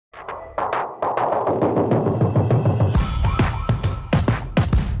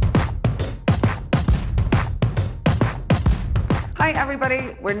Hi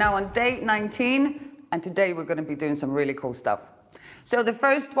everybody, we're now on day 19 and today we're going to be doing some really cool stuff. So the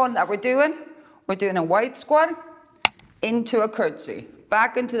first one that we're doing a wide squat into a curtsy.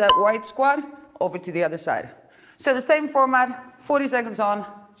 Back into that wide squat, over to the other side. So the same format, 40 seconds on,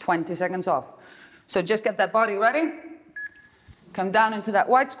 20 seconds off. So just get that body ready, come down into that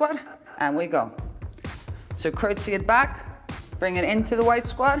wide squat, and we go. So curtsy it back, bring it into the wide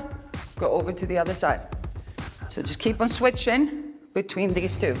squat, go over to the other side. So just keep on switching between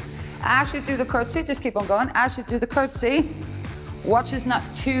these two. As you do the curtsy, just keep on going. As you do the curtsy, watch it's not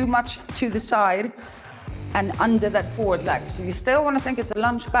too much to the side and under that forward leg. So you still want to think it's a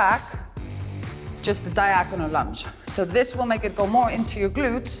lunge back, just a diagonal lunge. So this will make it go more into your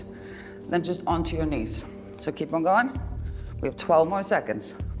glutes than just onto your knees. So keep on going. We have 12 more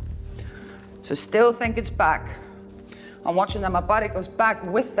seconds. So still think it's back. I'm watching that my body goes back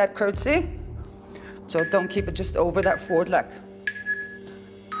with that curtsy. So don't keep it just over that forward leg.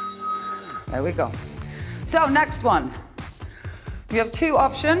 There we go. So next one. You have two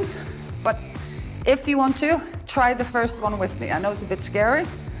options, but if you want to, try the first one with me. I know it's a bit scary,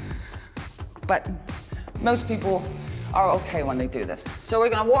 but most people are okay when they do this. So we're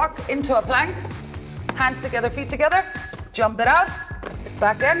gonna walk into a plank, hands together, feet together, jump it out,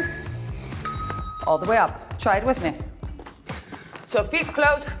 back in, all the way up. Try it with me. So feet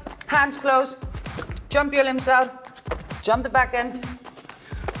close, hands close, jump your limbs out, jump the back in,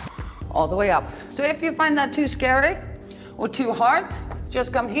 all the way up. So if you find that too scary or too hard,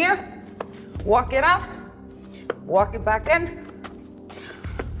 just come here, walk it out, walk it back in,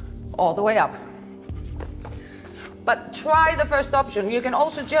 all the way up. But try the first option. You can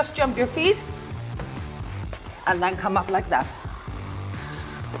also just jump your feet and then come up like that.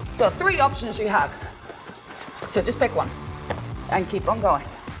 So 3 options you have. So just pick one and keep on going.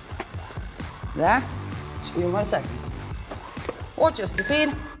 There, just a few more seconds. Or just the feet.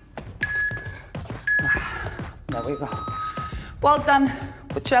 There we go. Well done,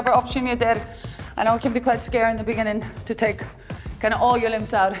 whichever option you did. I know it can be quite scary in the beginning to take kind of all your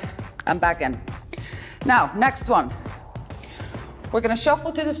limbs out and back in. Now, next one. We're gonna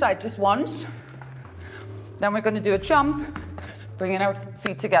shuffle to the side just once. Then we're gonna do a jump, bringing our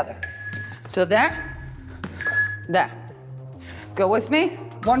feet together. So there, there. Go with me,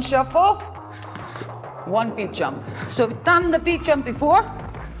 1 shuffle, 1 beat jump. So we've done the beat jump before,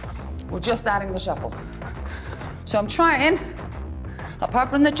 we're just adding the shuffle. So I'm trying, apart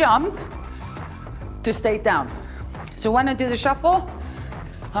from the jump, to stay down. So when I do the shuffle,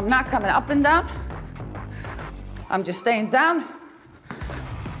 I'm not coming up and down, I'm just staying down,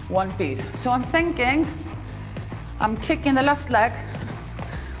 1 beat. So I'm thinking, I'm kicking the left leg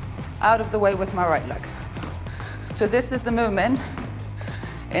out of the way with my right leg. So this is the movement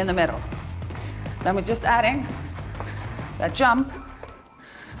in the middle. Then we're just adding that jump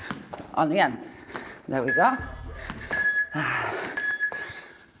on the end. There we go.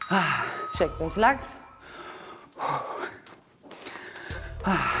 Shake those legs.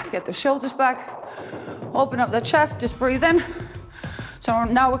 Get the shoulders back. Open up the chest, just breathe in. So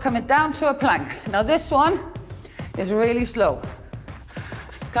now we're coming down to a plank. Now this one is really slow.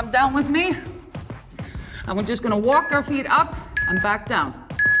 Come down with me. And we're just gonna walk our feet up and back down.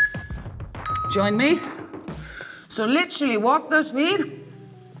 Join me. So literally walk those feet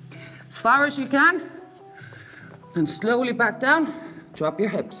as far as you can. And slowly back down, drop your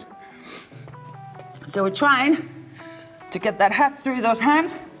hips. So we're trying to get that head through those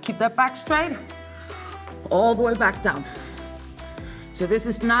hands, keep that back straight, all the way back down. So this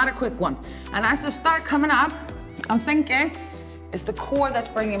is not a quick one. And as I start coming up, I'm thinking it's the core that's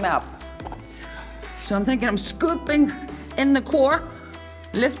bringing me up. So I'm thinking I'm scooping in the core,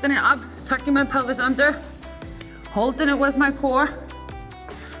 lifting it up, tucking my pelvis under, holding it with my core,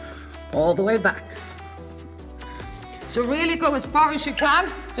 all the way back. So really go as far as you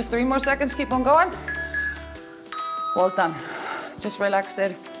can. Just 3 more seconds, keep on going. Well done. Just relax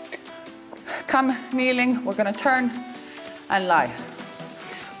it. Come kneeling, we're gonna turn and lie.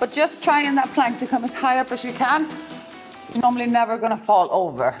 But just try in that plank to come as high up as you can. You're normally never gonna fall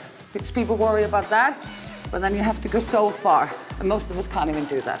over because people worry about that, but then you have to go so far, and most of us can't even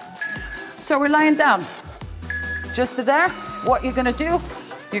do that. So we're lying down. Just to there, what you're gonna do,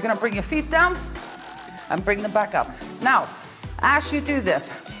 you're gonna bring your feet down and bring them back up. Now, as you do this,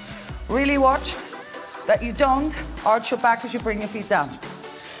 really watch that you don't arch your back as you bring your feet down.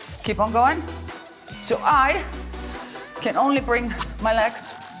 Keep on going. So I can only bring my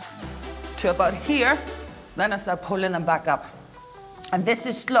legs to about here, then I start pulling them back up. And this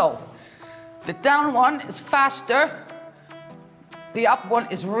is slow. The down one is faster The up one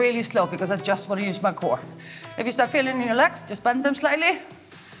is really slow because I just want to use my core. If you start feeling in your legs, just bend them slightly.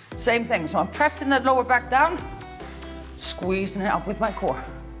 Same thing, so I'm pressing that lower back down, squeezing it up with my core.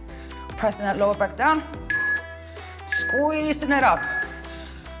 Pressing that lower back down, squeezing it up.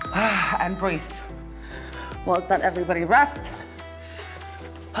 And breathe. Well done, everybody. Rest.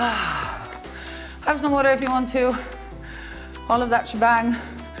 Have some water if you want to. All of that shebang.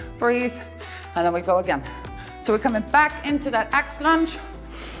 Breathe. And then we go again. So we're coming back into that axe lunge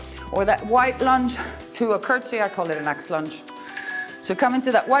or that white lunge to a curtsy. I call it an axe lunge. So come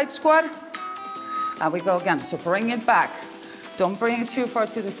into that white squat and we go again. So bring it back. Don't bring it too far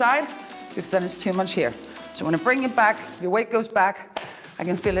to the side because then it's too much here. So when I bring it back, your weight goes back. I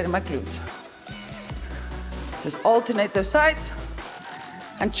can feel it in my glutes. Just alternate those sides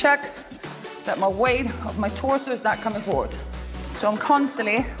and check that my weight of my torso is not coming forward. So I'm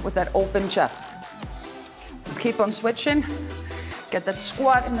constantly with that open chest. Just keep on switching. Get that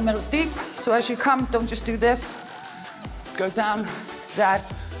squat in the middle deep. So as you come, don't just do this. Go down, that.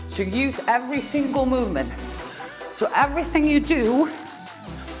 So use every single movement. So everything you do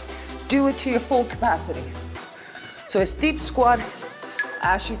it to your full capacity. So as deep squat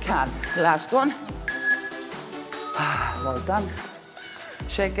as you can. Last one. Well done.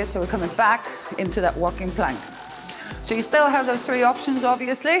 Shake it, so we're coming back into that walking plank. So you still have those three options,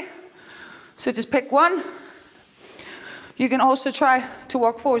 obviously. So just pick one. You can also try to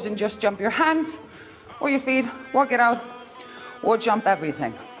walk forwards and just jump your hands or your feet, walk it out, or jump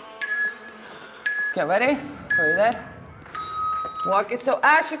everything. Okay, ready? Breathe in. Walk it. So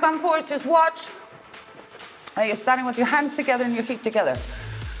as you come forwards, just watch. And you're standing with your hands together and your feet together.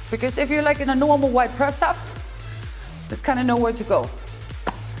 Because if you're like in a normal wide press up, there's kind of nowhere to go.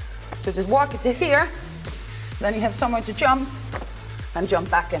 So just walk it to here, then you have somewhere to jump and jump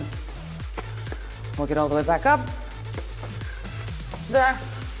back in. Walk it all the way back up. There.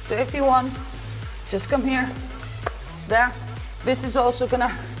 So if you want, just come here. There. This is also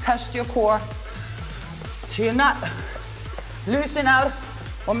gonna test your core. So you're not losing out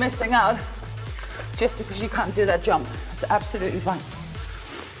or missing out just because you can't do that jump. It's absolutely fine.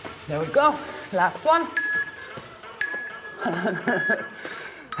 There we go. Last one.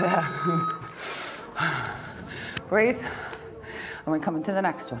 Breathe. And we're coming to the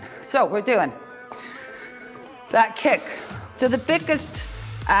next one. So we're doing that kick. So the biggest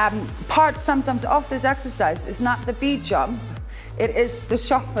part sometimes of this exercise is not the beat jump, it is the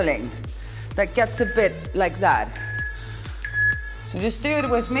shuffling that gets a bit like that. So just do it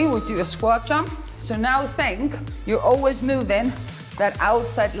with me. We'll do a squat jump. So now think you're always moving that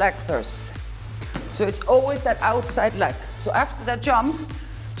outside leg first. So it's always that outside leg. So after that jump,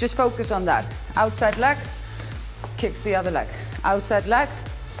 just focus on that. Outside leg, kicks the other leg. Outside leg,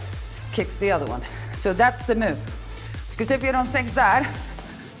 kicks the other one. So that's the move. Because if you don't think that,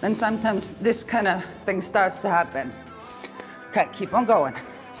 then sometimes this kind of thing starts to happen. Okay, keep on going.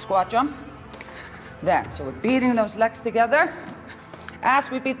 Squat jump. There, so we're beating those legs together.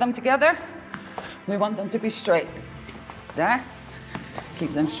 As we beat them together, we want them to be straight. There,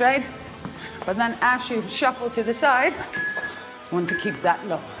 keep them straight. But then as you shuffle to the side, you want to keep that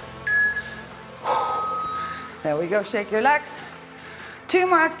low. There we go, shake your legs. 2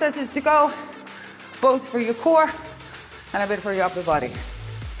 more exercises to go, both for your core and a bit for your upper body.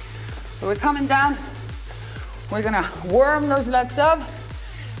 So we're coming down. We're gonna worm those legs up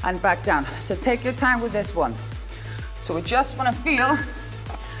and back down. So take your time with this one. So we just wanna feel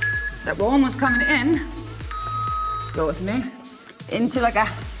that we're almost coming in, go with me, into like a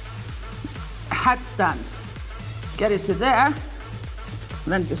headstand. Get it to there,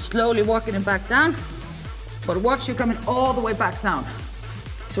 then just slowly walking it back down. But watch you coming all the way back down.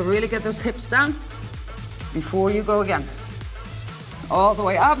 So really get those hips down before you go again. All the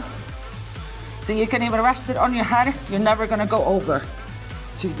way up. So you can even rest it on your head. You're never gonna go over.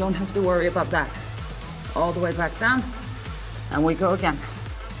 So you don't have to worry about that. All the way back down. And we go again.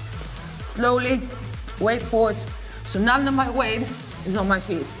 Slowly, weight forward. So none of my weight is on my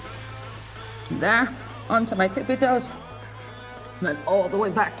feet. There, onto my tippy toes. Then all the way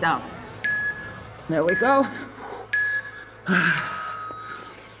back down. There we go.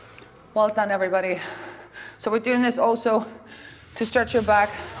 Well done, everybody. So we're doing this also to stretch your back,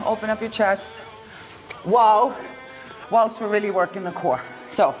 open up your chest, whilst we're really working the core.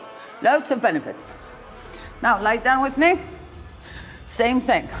 So, loads of benefits. Now, lie down with me. Same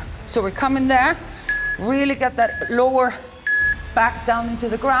thing. So we're coming there, really get that lower back down into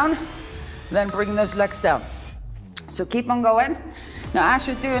the ground, then bring those legs down. So keep on going. Now, as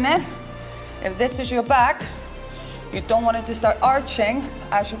you're doing it, if this is your back, you don't want it to start arching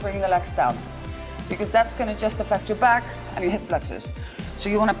as you bring the legs down. because that's gonna just affect your back and your hip flexors. So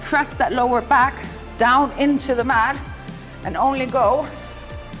you wanna press that lower back down into the mat and only go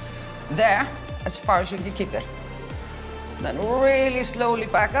there as far as you can keep it. Then really slowly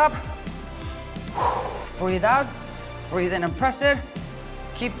back up. Breathe out, breathe in and press it.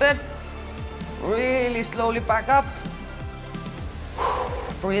 Keep it. Really slowly back up.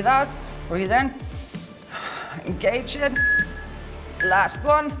 Breathe out, breathe in. Engage it. Last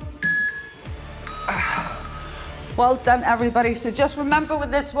one. Well done, everybody. So just remember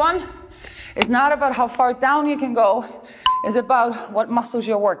with this one, it's not about how far down you can go, it's about what muscles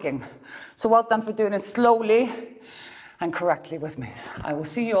you're working. So well done for doing it slowly and correctly with me. I will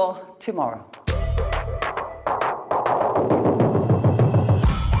see you all tomorrow.